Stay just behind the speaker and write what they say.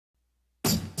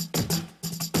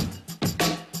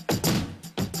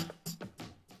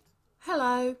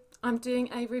Hello, I'm doing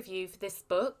a review for this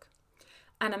book,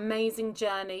 An Amazing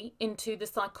Journey into the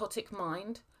Psychotic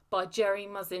Mind by Jerry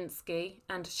Marzinsky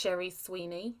and Sherry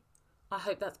Swiney. I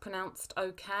hope that's pronounced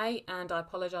okay, and I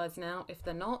apologise now if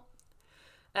they're not.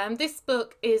 This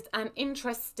book is an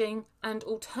interesting and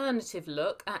alternative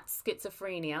look at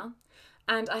schizophrenia,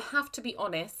 and I have to be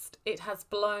honest, it has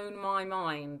blown my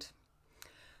mind.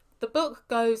 The book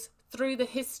goes through the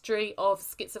history of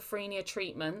schizophrenia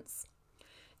treatments.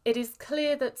 It is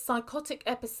clear that psychotic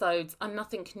episodes are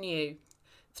nothing new.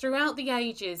 Throughout the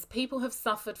ages, people have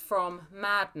suffered from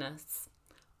madness,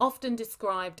 often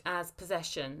described as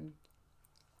possession.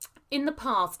 In the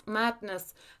past,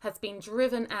 madness has been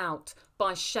driven out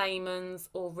by shamans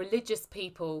or religious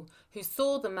people who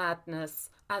saw the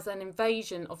madness as an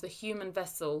invasion of the human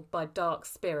vessel by dark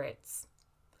spirits.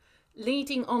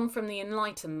 Leading on from the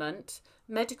Enlightenment,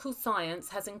 medical science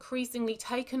has increasingly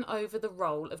taken over the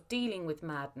role of dealing with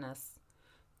madness,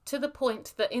 to the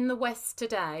point that in the West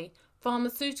today,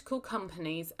 pharmaceutical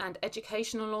companies and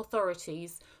educational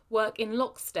authorities work in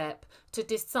lockstep to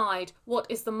decide what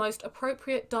is the most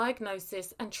appropriate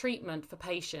diagnosis and treatment for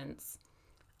patients.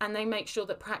 And they make sure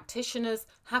that practitioners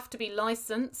have to be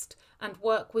licensed and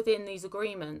work within these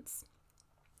agreements.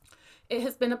 It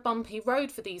has been a bumpy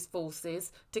road for these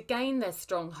forces to gain their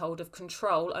stronghold of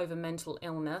control over mental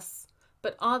illness,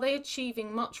 but are they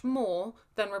achieving much more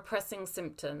than repressing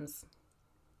symptoms?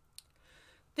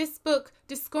 This book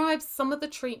describes some of the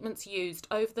treatments used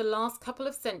over the last couple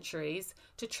of centuries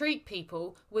to treat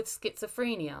people with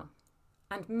schizophrenia,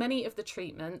 and many of the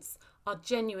treatments are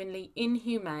genuinely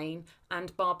inhumane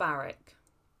and barbaric.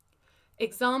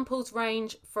 Examples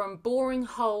range from boring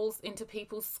holes into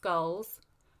people's skulls,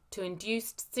 to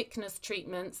induced sickness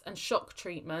treatments and shock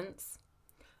treatments,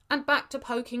 and back to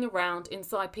poking around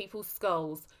inside people's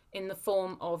skulls in the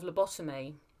form of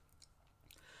lobotomy.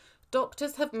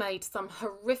 Doctors have made some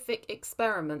horrific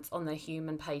experiments on their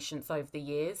human patients over the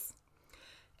years.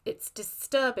 It's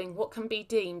disturbing what can be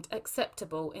deemed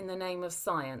acceptable in the name of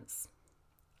science.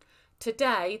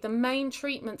 Today, the main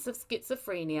treatments of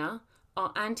schizophrenia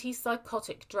are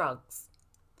antipsychotic drugs.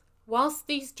 Whilst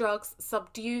these drugs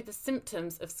subdue the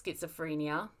symptoms of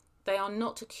schizophrenia, they are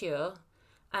not a cure,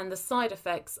 and the side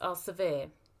effects are severe.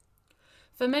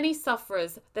 For many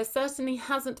sufferers, there certainly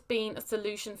hasn't been a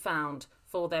solution found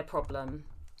for their problem.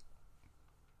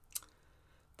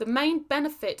 The main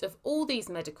benefit of all these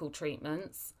medical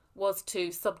treatments was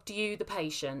to subdue the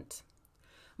patient.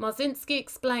 Marzinsky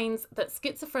explains that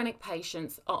schizophrenic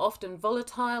patients are often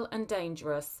volatile and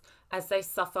dangerous as they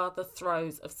suffer the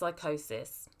throes of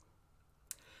psychosis.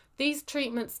 These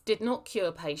treatments did not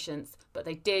cure patients, but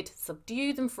they did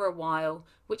subdue them for a while,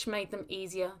 which made them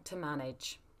easier to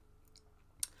manage.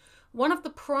 One of the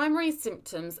primary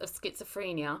symptoms of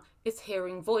schizophrenia is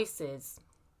hearing voices.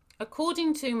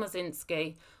 According to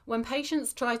Marzinsky, when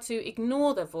patients try to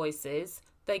ignore their voices,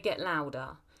 they get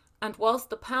louder. And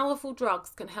whilst the powerful drugs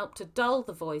can help to dull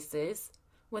the voices,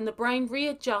 when the brain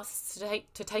readjusts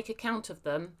to take account of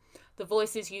them, the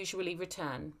voices usually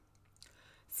return.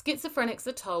 Schizophrenics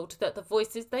are told that the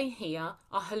voices they hear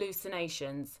are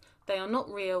hallucinations, they are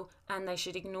not real and they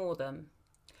should ignore them.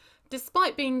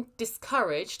 Despite being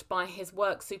discouraged by his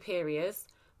work superiors,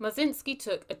 Marzinsky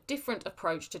took a different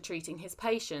approach to treating his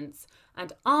patients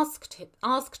and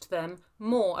asked them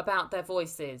more about their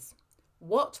voices.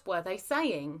 What were they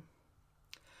saying?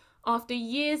 After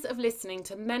years of listening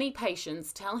to many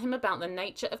patients tell him about the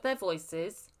nature of their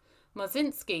voices,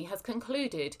 Marzinsky has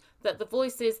concluded that the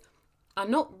voices are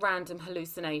not random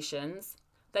hallucinations,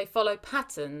 they follow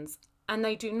patterns and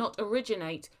they do not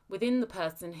originate within the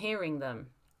person hearing them.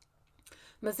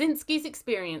 Marzinsky's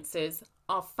experiences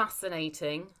are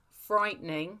fascinating,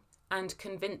 frightening and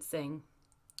convincing.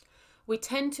 We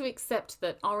tend to accept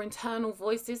that our internal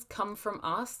voices come from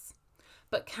us,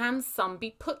 but can some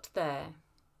be put there?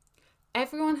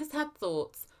 Everyone has had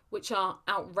thoughts which are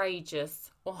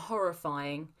outrageous or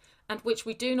horrifying and which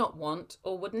we do not want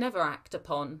or would never act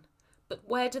upon. But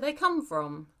where do they come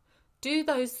from? Do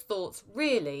those thoughts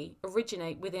really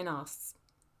originate within us?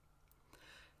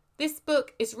 This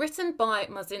book is written by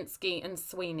Marzinsky and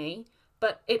Swiney,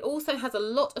 but it also has a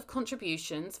lot of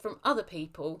contributions from other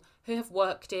people who have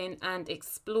worked in and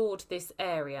explored this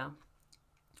area.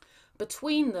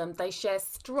 Between them, they share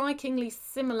strikingly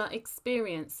similar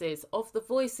experiences of the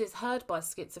voices heard by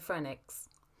schizophrenics,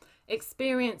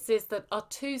 experiences that are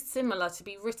too similar to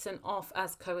be written off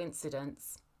as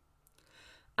coincidence.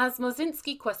 As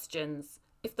Marzinsky questions,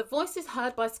 if the voices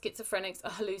heard by schizophrenics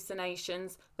are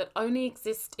hallucinations that only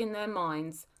exist in their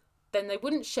minds, then they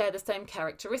wouldn't share the same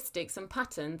characteristics and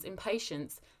patterns in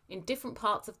patients in different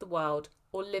parts of the world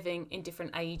or living in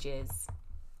different ages.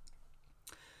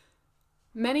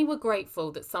 Many were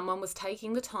grateful that someone was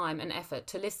taking the time and effort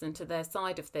to listen to their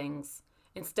side of things,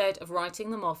 instead of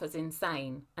writing them off as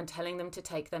insane and telling them to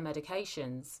take their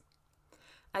medications.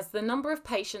 As the number of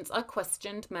patients I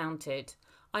questioned mounted,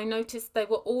 I noticed they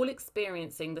were all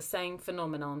experiencing the same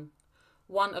phenomenon.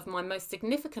 One of my most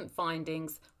significant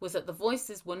findings was that the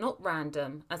voices were not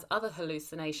random, as other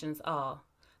hallucinations are.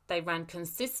 They ran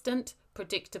consistent,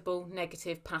 predictable,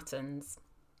 negative patterns.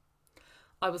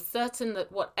 I was certain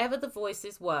that whatever the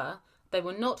voices were, they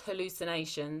were not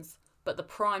hallucinations, but the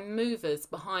prime movers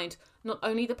behind not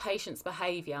only the patient's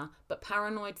behaviour, but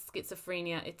paranoid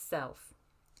schizophrenia itself.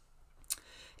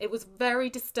 It was very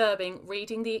disturbing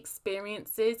reading the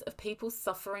experiences of people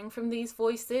suffering from these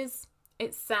voices.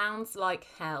 It sounds like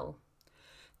hell.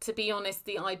 To be honest,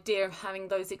 the idea of having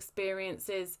those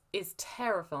experiences is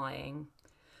terrifying.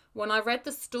 When I read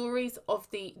the stories of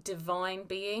the divine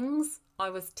beings,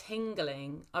 I was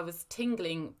tingling. I was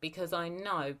tingling because I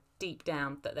know deep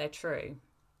down that they're true.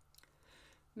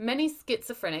 Many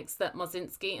schizophrenics that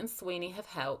Marzinsky and Swiney have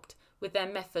helped with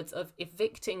their methods of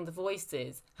evicting the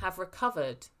voices have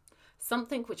recovered,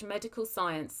 something which medical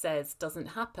science says doesn't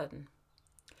happen.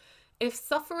 If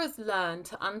sufferers learn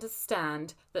to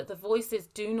understand that the voices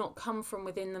do not come from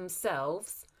within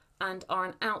themselves and are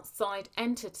an outside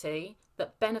entity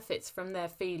that benefits from their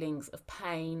feelings of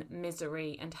pain,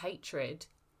 misery and hatred,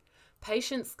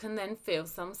 patients can then feel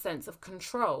some sense of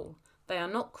control. They are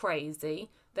not crazy,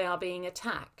 they are being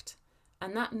attacked.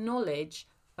 And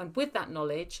with that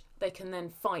knowledge, they can then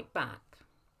fight back.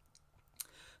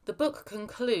 The book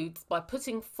concludes by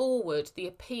putting forward the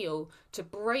appeal to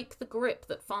break the grip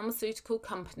that pharmaceutical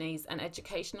companies and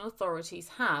educational authorities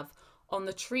have on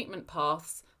the treatment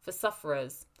paths for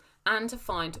sufferers, and to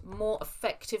find more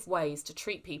effective ways to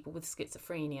treat people with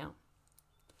schizophrenia.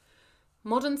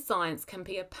 Modern science can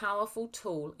be a powerful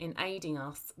tool in aiding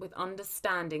us with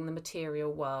understanding the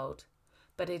material world,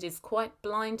 but it is quite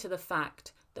blind to the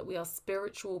fact that we are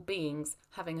spiritual beings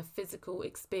having a physical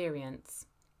experience.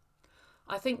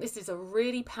 I think this is a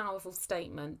really powerful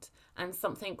statement and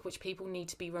something which people need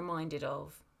to be reminded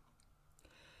of.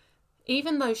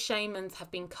 Even though shamans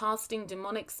have been casting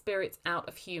demonic spirits out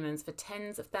of humans for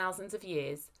tens of thousands of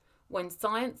years, when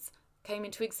science came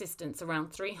into existence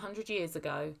around 300 years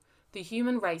ago, the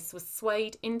human race was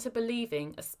swayed into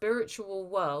believing a spiritual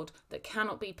world that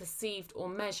cannot be perceived or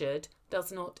measured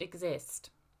does not exist.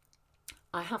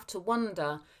 I have to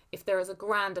wonder if there is a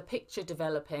grander picture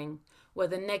developing where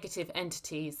the negative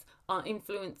entities are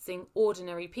influencing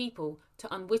ordinary people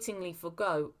to unwittingly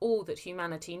forgo all that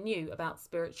humanity knew about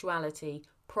spirituality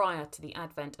prior to the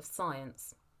advent of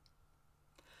science.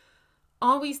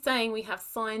 Are we saying we have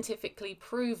scientifically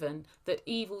proven that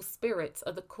evil spirits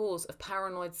are the cause of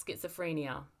paranoid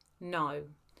schizophrenia? No.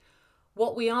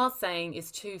 What we are saying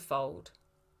is twofold.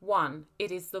 One,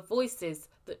 it is the voices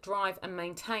that drive and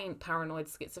maintain paranoid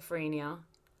schizophrenia.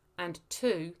 And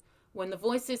two, when the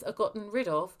voices are gotten rid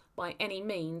of by any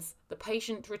means, the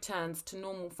patient returns to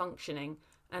normal functioning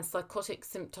and psychotic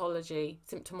symptomology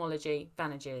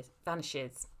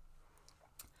vanishes.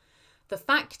 The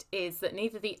fact is that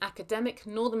neither the academic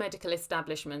nor the medical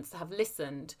establishments have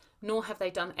listened, nor have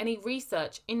they done any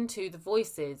research into the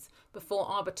voices before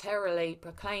arbitrarily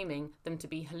proclaiming them to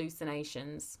be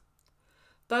hallucinations.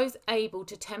 Those able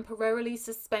to temporarily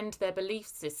suspend their belief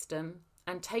system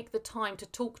and take the time to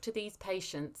talk to these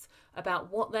patients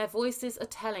about what their voices are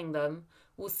telling them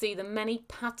will see the many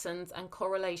patterns and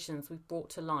correlations we've brought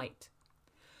to light.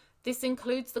 This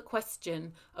includes the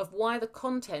question of why the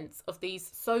contents of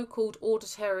these so-called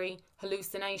auditory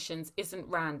hallucinations isn't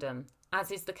random,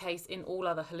 as is the case in all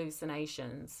other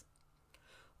hallucinations.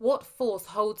 What force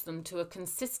holds them to a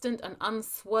consistent and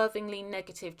unswervingly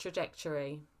negative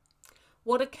trajectory?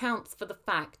 What accounts for the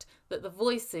fact that the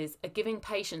voices are giving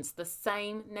patients the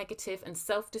same negative and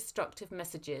self-destructive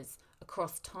messages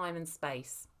across time and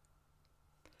space?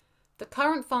 The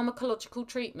current pharmacological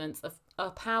treatments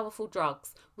are powerful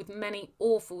drugs with many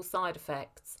awful side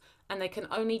effects, and they can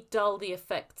only dull the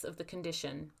effects of the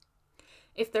condition.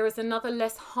 If there is another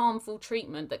less harmful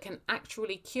treatment that can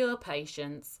actually cure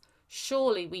patients,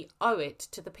 surely we owe it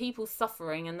to the people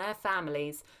suffering and their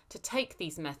families to take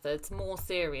these methods more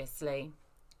seriously.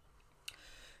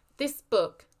 This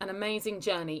book, An Amazing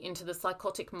Journey into the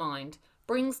Psychotic Mind,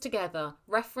 brings together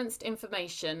referenced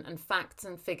information and facts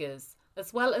and figures,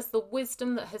 as well as the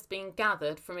wisdom that has been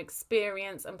gathered from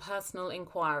experience and personal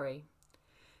inquiry.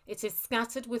 It is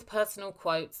scattered with personal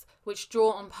quotes which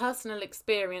draw on personal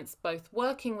experience, both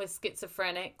working with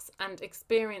schizophrenics and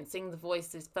experiencing the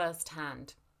voices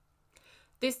firsthand.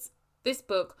 This This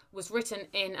book was written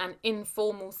in an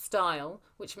informal style,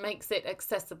 which makes it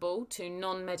accessible to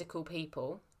non-medical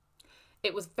people.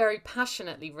 It was very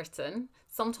passionately written,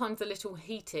 sometimes a little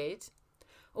heated.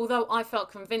 Although I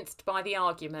felt convinced by the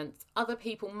arguments, other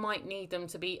people might need them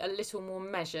to be a little more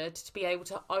measured to be able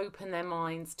to open their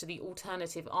minds to the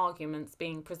alternative arguments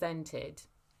being presented.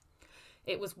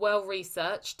 It was well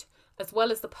researched, as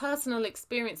well as the personal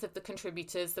experience of the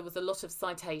contributors. There was a lot of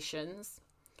citations.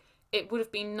 It would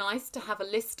have been nice to have a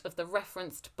list of the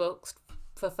referenced books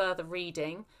for further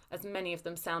reading, as many of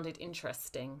them sounded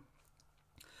interesting.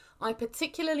 I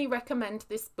particularly recommend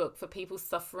this book for people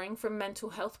suffering from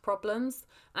mental health problems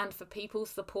and for people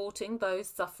supporting those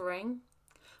suffering.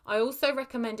 I also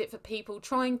recommend it for people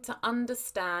trying to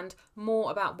understand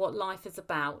more about what life is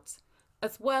about,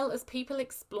 as well as people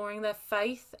exploring their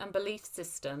faith and belief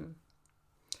system.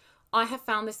 I have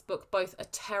found this book both a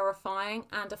terrifying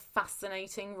and a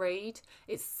fascinating read.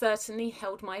 It certainly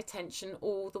held my attention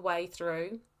all the way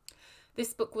through.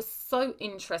 This book was so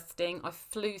interesting, I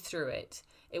flew through it.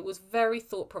 It was very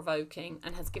thought-provoking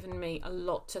and has given me a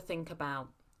lot to think about.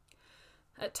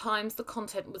 At times the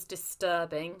content was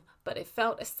disturbing, but it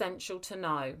felt essential to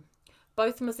know.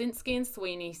 Both Marzinsky and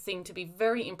Swiney seem to be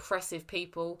very impressive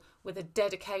people with a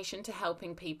dedication to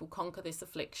helping people conquer this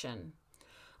affliction.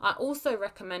 I also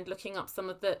recommend looking up some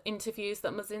of the interviews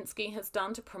that Marzinsky has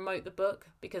done to promote the book,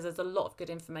 because there's a lot of good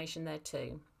information there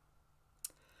too.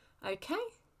 Okay,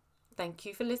 thank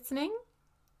you for listening.